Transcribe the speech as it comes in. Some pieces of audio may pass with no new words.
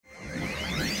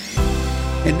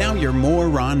And now your More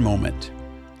Ron moment.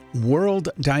 World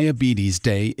Diabetes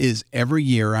Day is every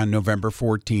year on November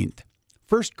 14th.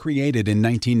 First created in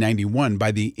 1991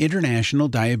 by the International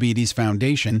Diabetes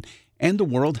Foundation and the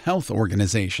World Health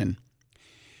Organization.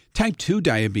 Type 2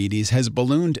 diabetes has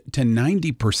ballooned to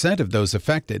 90% of those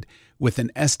affected, with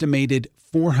an estimated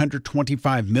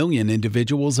 425 million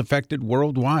individuals affected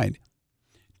worldwide.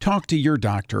 Talk to your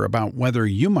doctor about whether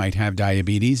you might have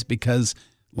diabetes because,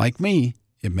 like me,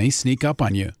 it may sneak up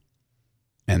on you.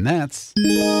 And that's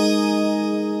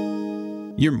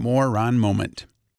your More Ron moment.